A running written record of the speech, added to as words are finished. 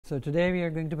So today we are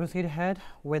going to proceed ahead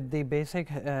with the basic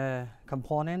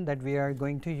component that we are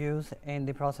going to use in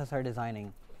the processor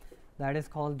designing. That is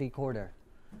called decoder.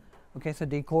 Okay, so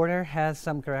decoder has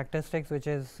some characteristics, which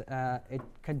is it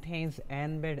contains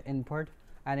n bit input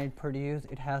and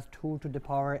it has 2 to the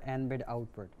power n bit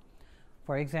output.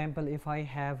 For example, if I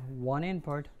have one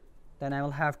input, then I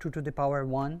will have 2 to the power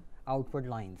 1 output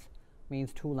lines,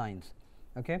 means 2 lines.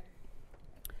 Okay,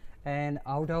 and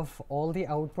out of all the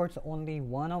outputs, only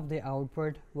one of the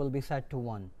output will be set to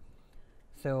 1.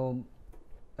 So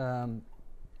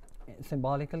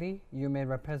symbolically, you may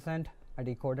represent a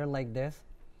decoder like this.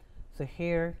 So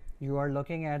here you are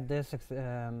looking at this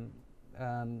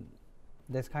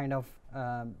this kind of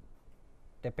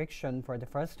depiction for the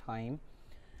first time.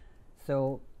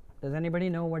 So does anybody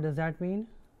know what does that mean?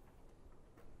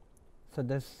 So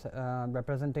this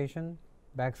representation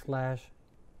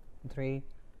 \3,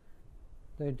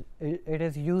 so it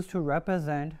is used to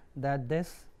represent that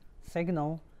this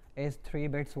signal is 3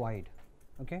 bits wide.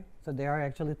 Okay, so there are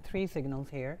actually 3 signals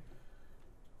here,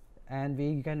 and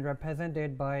we can represent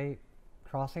it by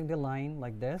crossing the line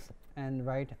like this and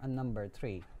write a number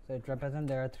 3. So it represents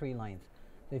there are 3 lines.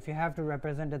 So if you have to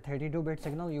represent a 32-bit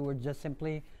signal, you would just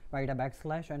simply write a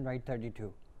 \/ and write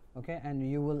 32. Okay, and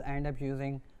you will end up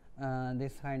using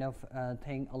this kind of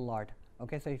thing a lot.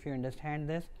 Okay, so if you understand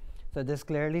this, so this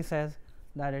clearly says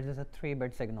that it is a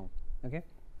 3-bit signal. Okay,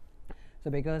 so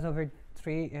because of it,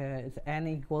 it's n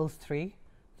equals 3,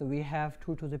 so we have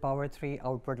 2 to the power 3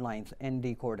 output lines in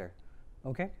decoder.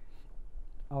 Okay,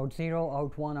 out 0,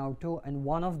 out 1, out 2, and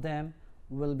one of them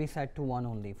will be set to 1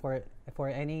 only for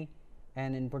any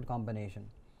n input combination.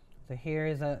 So here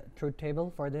is a truth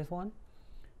table for this one.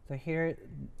 So here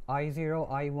I0,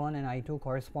 I1 and I2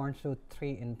 corresponds to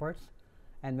 3 inputs,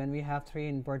 and when we have 3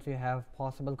 inputs, we have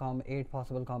 8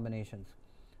 possible combinations.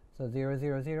 So 0,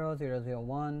 0, 0, 0, 0,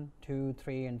 1, 2,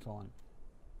 3, and so on.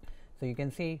 So you can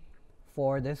see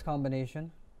for this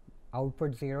combination,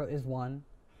 output 0 is 1.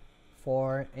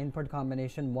 For input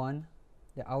combination 1,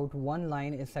 the out 1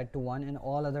 line is set to 1 and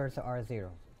all others are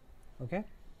 0. Okay.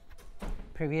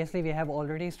 Previously we have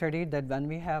already studied that when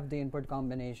we have the input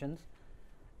combinations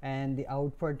and the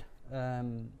output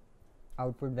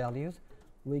values,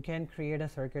 we can create a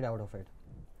circuit out of it.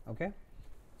 Okay.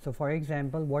 So for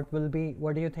example, what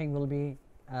do you think will be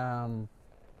an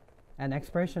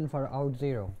expression for out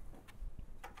 0?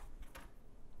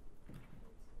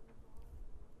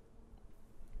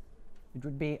 It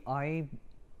would be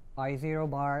I0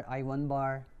 bar, I1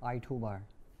 bar, I2 bar,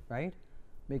 right?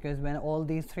 Because when all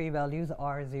these 3 values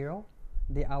are 0,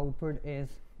 the output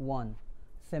is 1.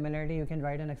 Similarly, you can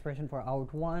write an expression for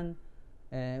out 1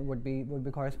 would be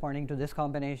corresponding to this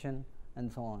combination,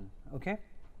 and so on. Okay,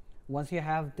 once you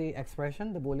have the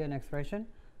expression, the Boolean expression,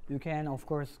 you can of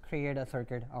course create a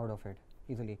circuit out of it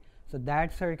easily. So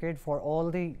that circuit for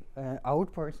all the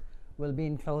outputs will be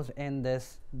enclosed in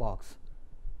this box.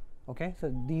 Okay,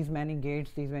 so these many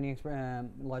gates, these many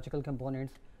logical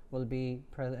components will be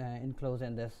enclosed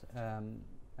in this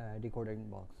decoding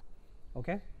box.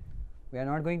 Okay, we are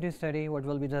not going to study what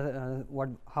will be the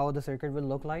how the circuit will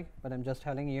look like, but I'm just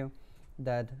telling you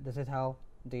that this is how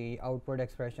the output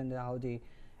expression, how the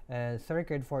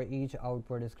circuit for each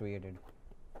output is created.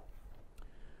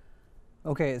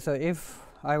 Okay, so if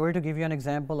I were to give you an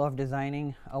example of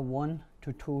designing a 1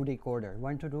 to 2 decoder,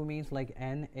 1 to 2 means like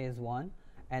n is 1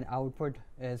 and output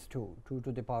is 2, 2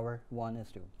 to the power 1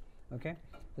 is 2. Okay,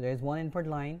 so there is one input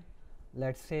line,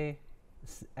 let's say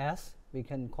S, we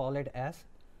can call it S,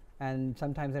 and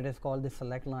sometimes it is called the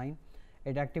select line.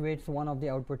 It activates one of the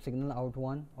output signal, out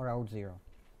 1 or out 0.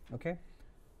 Okay,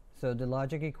 so the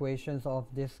logic equations of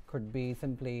this could be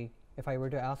simply, if I were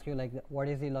to ask you like what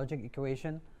is the logic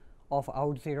equation of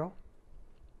out 0,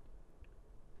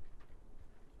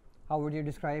 how would you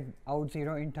describe out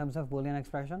 0 in terms of Boolean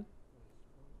expression?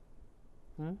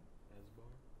 S bar.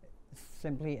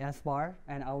 Simply S bar,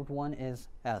 and out 1 is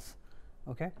S.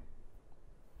 Okay,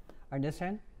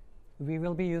 understand? We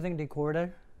will be using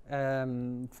decoder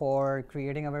for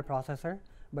creating our processor,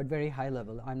 but very high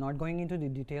level. I'm not going into the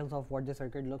details of what the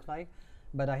circuit looks like,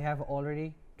 but I have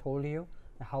already told you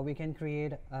how we can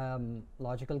create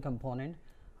logical component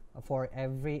for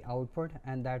every output,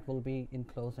 and that will be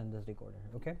enclosed in this decoder.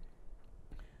 Okay,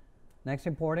 next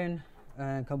important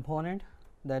component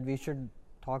that we should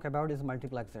talk about is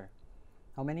multiplexer.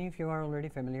 How many of you are already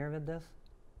familiar with this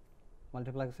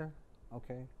multiplexer?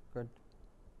 Okay, good.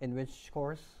 In which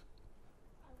course?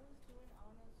 I was doing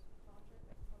honors project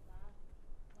for that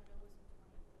when it was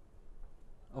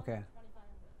in 20. Okay.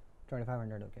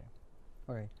 2500. Okay.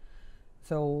 All right.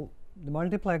 So the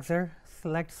multiplexer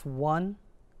selects one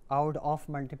out of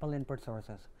multiple input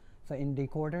sources. So in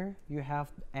decoder you have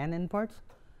n inputs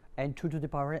and 2 to the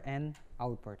power n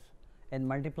outputs. In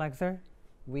multiplexer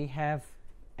we have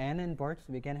n inputs,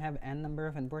 we can have n number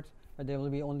of inputs, but there will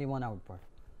be only one output.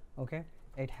 Okay,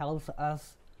 it helps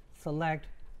us select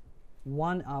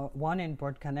one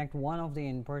input, connect one of the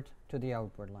inputs to the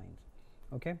output lines.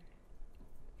 Okay,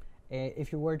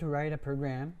 if you were to write a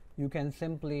program, you can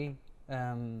simply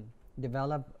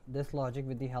develop this logic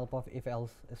with the help of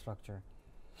if-else structure.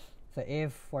 So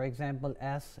if, for example,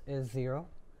 S is 0,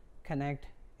 connect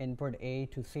input A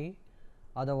to C,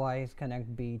 otherwise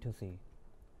connect B to C.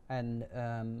 And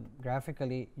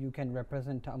graphically you can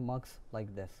represent a mux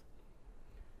like this.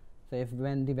 So if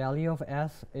when the value of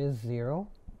S is 0,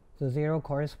 so 0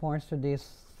 corresponds to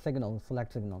this signal,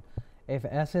 select signal. If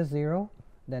S is 0,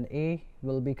 then A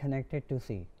will be connected to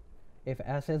C. If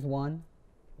S is 1,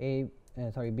 B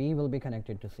will be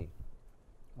connected to C.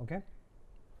 Okay.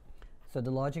 So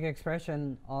the logic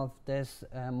expression of this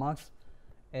mux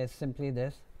is simply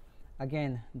this.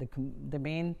 Again, the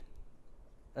main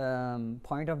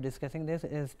point of discussing this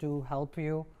is to help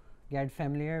you get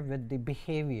familiar with the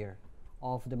behavior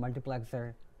of the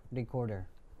multiplexer decoder.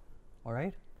 All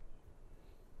right.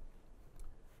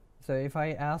 So if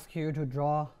I ask you to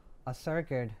draw a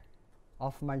circuit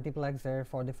of multiplexer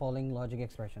for the following logic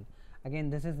expression, again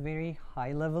this is very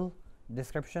high level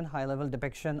description, high level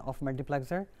depiction of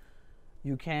multiplexer.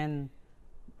 You can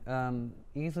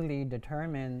easily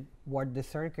determine what the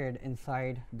circuit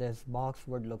inside this box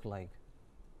would look like.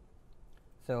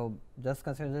 So just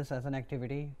consider this as an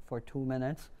activity for 2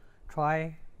 minutes.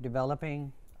 Try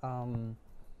developing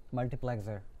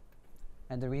multiplexer.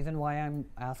 And the reason why I'm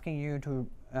asking you to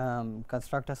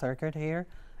construct a circuit here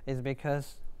is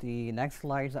because the next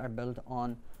slides are built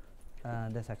on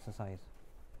this exercise.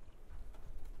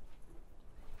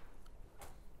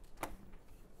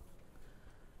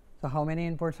 So how many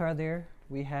inputs are there?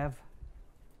 We have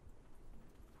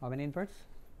how many inputs?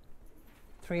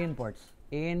 3 inputs.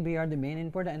 A and B are the main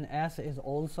input, and S is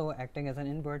also acting as an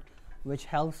input, which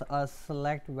helps us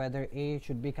select whether A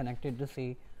should be connected to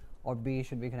C or B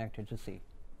should be connected to C.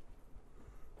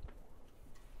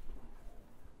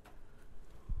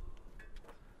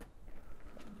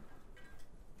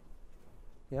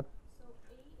 Yep. So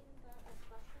A in that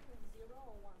expression is 0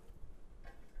 or 1?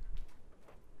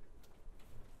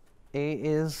 A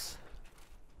is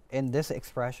in this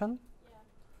expression. Yeah.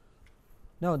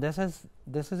 No, this is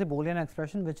a Boolean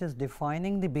expression which is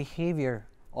defining the behavior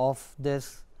of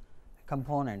this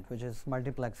component, which is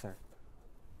multiplexer.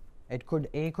 It could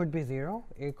A could be 0,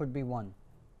 A could be 1.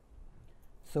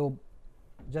 So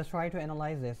just try to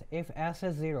analyze this. If S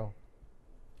is 0,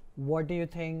 what do you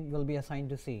think will be assigned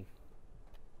to C?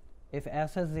 If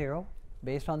S is 0,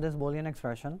 based on this Boolean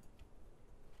expression,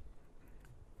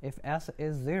 if S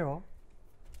is 0,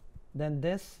 then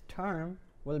this term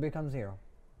will become 0,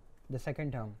 the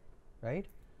second term, right?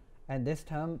 And this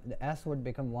term, the S would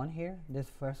become 1 here, this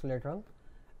first literal,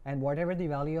 and whatever the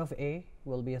value of A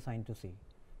will be assigned to C.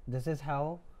 This is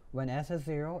how, when S is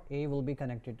 0, A will be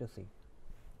connected to C.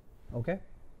 Okay?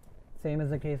 Same is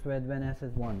the case with when S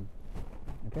is 1.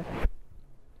 Okay?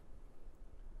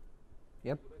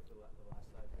 Yep.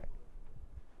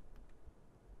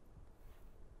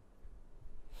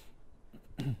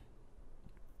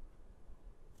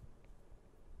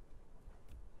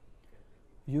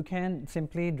 You can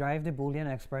simply drive the Boolean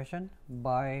expression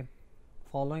by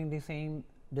following the same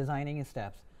designing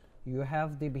steps. You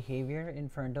have the behavior in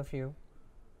front of you,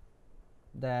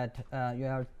 that you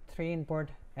have 3 input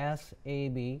S, A,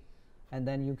 B, and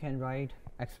then you can write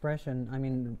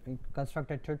expression,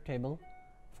 construct a truth table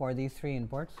for these 3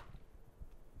 inputs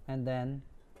and then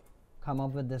come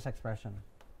up with this expression.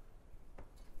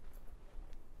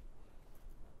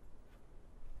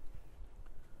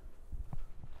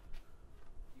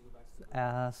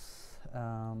 S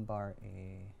bar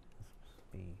A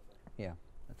B. Yeah,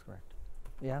 that's correct.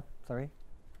 Yeah, sorry.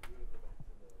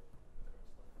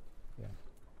 Yeah.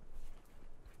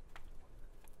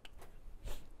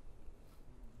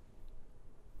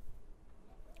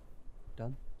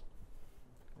 Done?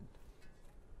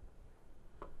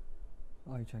 Good.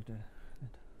 Oh, I checked it.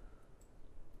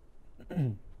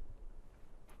 Good.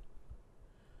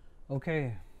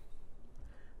 Okay.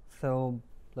 So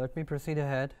let me proceed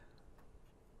ahead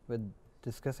with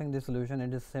discussing the solution.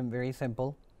 It is very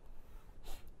simple.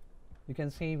 You can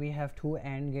see we have 2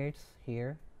 AND gates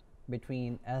here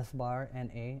between S bar and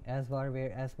A. S bar,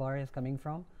 where S bar is coming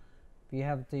from, we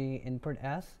have the input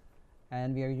S,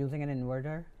 and we are using an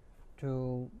inverter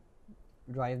to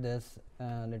drive this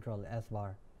literal S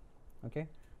bar. Okay,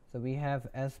 so we have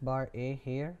S bar A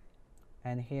here,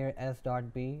 and here S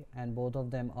dot B, and both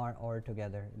of them are OR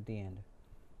together at the end.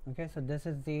 Okay, so this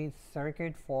is the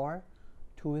circuit for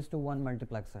 2:1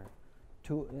 multiplexer.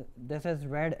 This is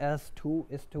read as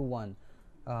 2:1.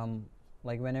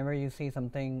 Like whenever you see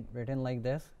something written like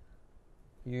this,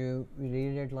 you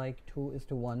read it like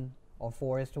 2:1 or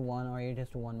 4:1 or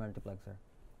 8:1 multiplexer.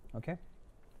 Okay,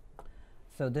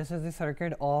 so this is the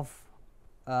circuit of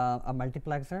a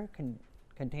multiplexer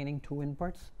containing 2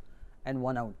 inputs and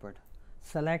 1 output.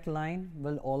 Select line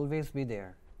will always be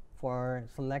there for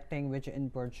selecting which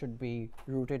input should be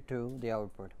routed to the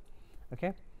output.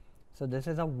 Okay, so this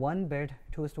is a 1-bit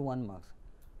 2:1 mux.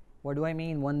 What do I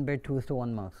mean 1-bit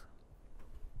 2:1 mux?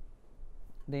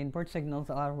 The input signals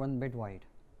are 1 bit wide.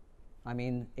 I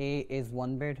mean A is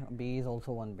 1 bit, B is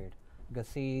also 1 bit, because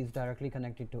C is directly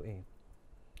connected to A.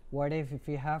 What if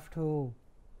we have to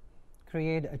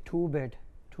create a 2-bit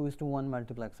 2:1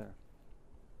 multiplexer?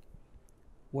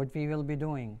 What we will be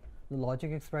doing, the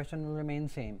logic expression will remain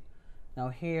same. Now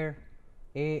here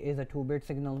A is a 2-bit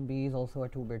signal, B is also a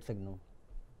 2-bit signal.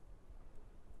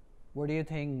 What do you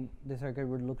think the circuit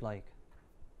would look like?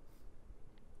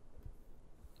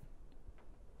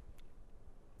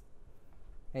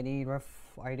 Any rough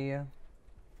idea?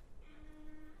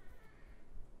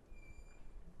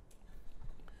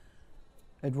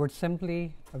 It would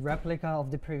simply a replica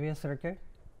of the previous circuit.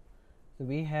 So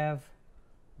we have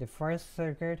the first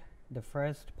circuit, the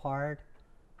first part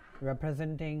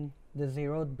representing the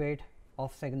 0th bit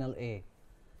of signal A.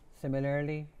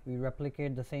 Similarly, we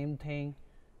replicate the same thing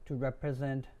to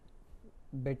represent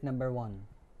bit number 1.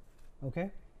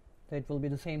 Okay, so it will be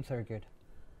the same circuit,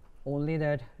 only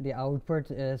that the output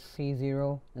is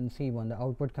C0 and C1. The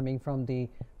output coming from the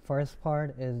first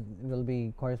part will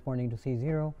be corresponding to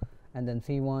C0 and then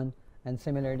C1, and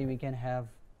similarly we can have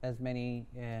as many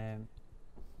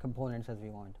components as we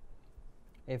want.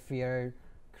 If we are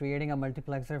creating a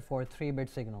multiplexer for 3-bit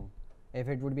signal, if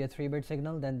it would be a 3-bit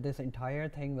signal, then this entire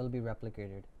thing will be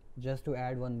replicated just to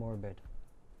add 1 more bit.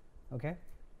 Okay,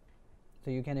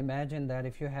 so you can imagine that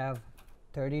if you have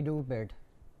 32-bit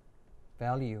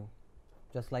value,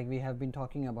 just like we have been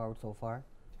talking about so far,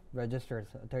 registers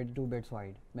 32 bits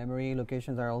wide, memory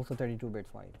locations are also 32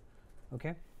 bits wide.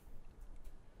 Okay,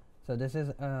 so this is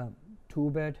a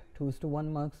 2-bit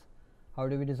 2:1 mux. How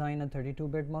do we design a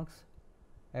 32-bit mux?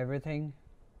 Everything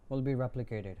will be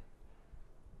replicated.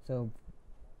 So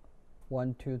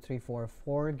 1 2 3 4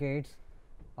 4 gates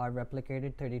are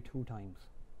replicated 32 times.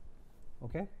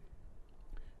 Okay,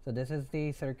 so this is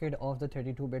the circuit of the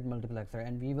 32-bit multiplexer,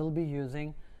 and we will be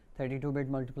using 32-bit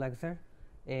multiplexer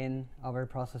in our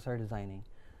processor designing.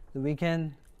 So we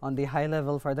can, on the high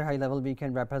level, further high level, we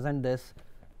can represent this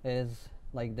is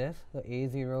like this. So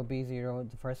A0, B0,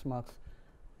 the first mux,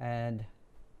 and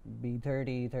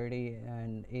B30, 30,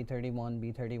 and A31,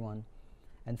 B31,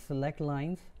 and select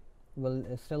lines will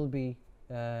still be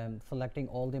selecting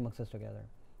all the muxes together.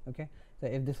 Okay, so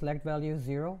if the select value is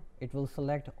 0, it will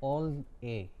select all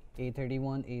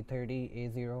A31, A30,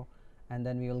 A0, and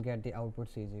then we will get the output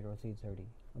C0, C30.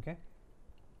 Okay,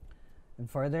 and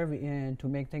further to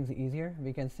make things easier,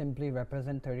 we can simply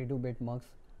represent 32-bit mux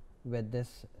with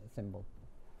this symbol.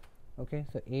 Okay,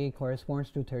 so A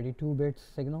corresponds to 32-bit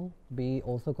signal, B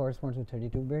also corresponds to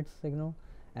 32-bit signal,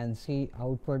 and C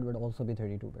output would also be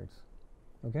 32 bits.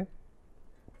 Okay,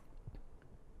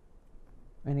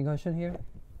 any question here?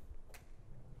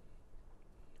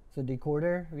 So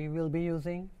decoder we will be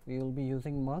using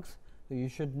mux. So you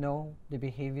should know the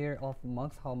behavior of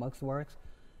mux, how mux works.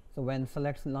 So when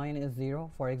select line is 0,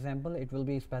 for example, it will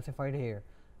be specified here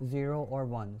 0 or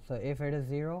 1. So if it is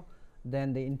 0,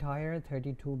 then the entire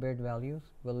 32-bit values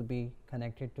will be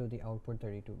connected to the output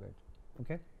 32-bit.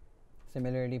 Okay,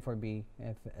 similarly for B,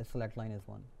 if a select line is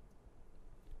 1.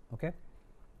 Okay,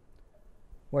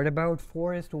 what about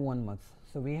 4:1 mux?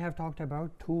 So we have talked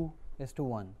about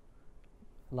 2:1.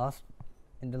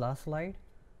 In the last slide,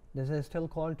 this is still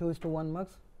called 2:1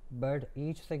 mux, but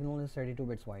each signal is 32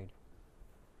 bits wide.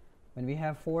 When we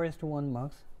have 4:1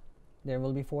 mux, there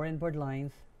will be 4 input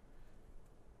lines.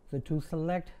 So to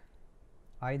select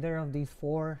either of these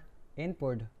 4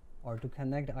 input, or to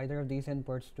connect either of these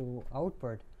inputs to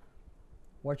output,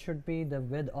 what should be the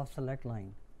width of select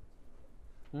line?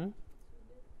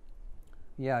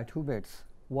 Yeah, 2 bits.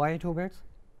 Why 2 bits?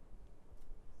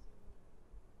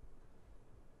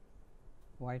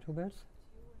 Why 2 bits?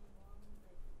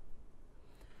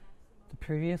 The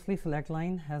previously select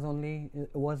line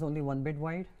was only 1 bit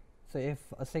wide. So if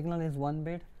a signal is 1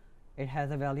 bit, it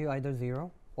has a value either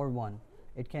 0 or 1.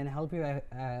 It can help you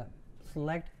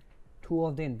select 2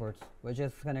 of the inputs, which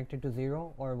is connected to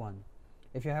 0 or 1.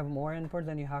 If you have more inputs,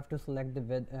 then you have to select the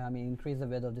width, increase the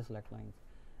width of the select lines.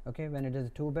 Okay, when it is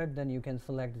 2-bit, then you can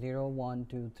select 0, 1,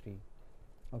 2, 3.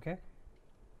 Okay,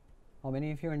 how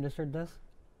many of you understood this?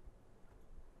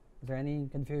 Is there any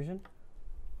confusion?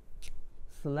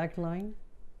 Select line,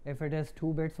 if it is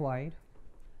 2 bits wide,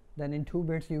 then in 2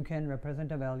 bits you can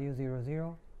represent a value 0,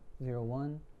 0, 0,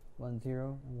 1, 1,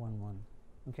 0, and 1, 1.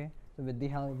 Okay, so with the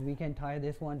help, we can tie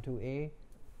this one to A,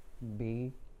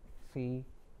 B, C,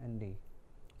 and D.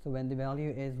 So when the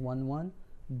value is 1, 1,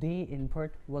 the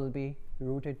input will be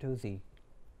routed to Z.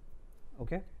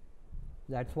 Okay,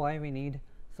 that's why we need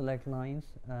select lines.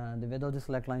 The width of the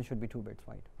select line should be 2 bits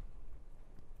wide.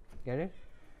 Get it?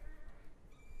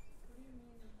 What do you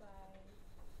mean by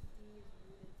D is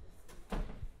rooted to C?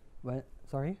 Well,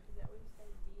 sorry? Is that what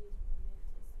you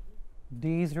said?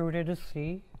 D is rooted to C? D is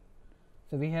rooted to C.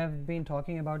 So we have been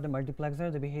talking about the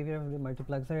multiplexer. The behavior of the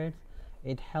multiplexer is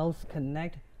it helps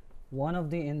connect one of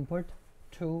the input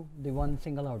to the one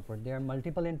single output. There are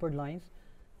multiple input lines.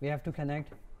 We have to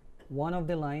connect one of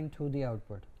the line to the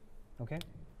output. Okay,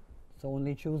 so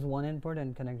only choose one input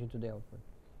and connect it to the output.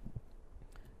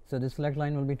 So the select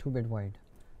line will be 2-bit wide.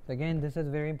 So again, this is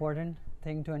very important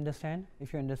thing to understand.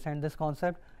 If you understand this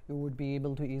concept, you would be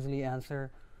able to easily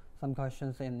answer some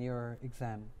questions in your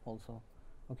exam also.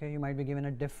 Okay, you might be given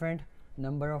a different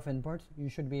number of inputs. You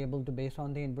should be able to, based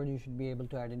on the input, you should be able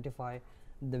to identify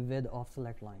the width of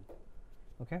select line.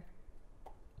 Okay.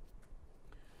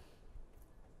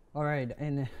 All right,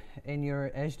 in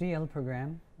your HDL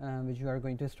program, which you are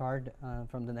going to start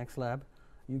from the next lab,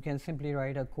 you can simply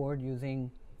write a code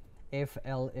using if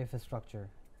structure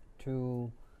to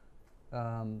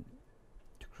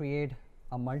create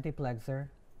a multiplexer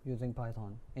using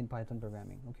Python, in Python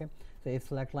programming. Okay, so if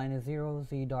select line is 0,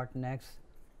 z dot next,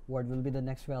 what will be the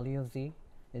next value of z?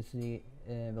 Is the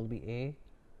will be a,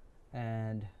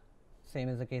 and same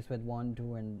is the case with 1,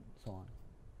 2, and so on.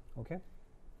 Okay.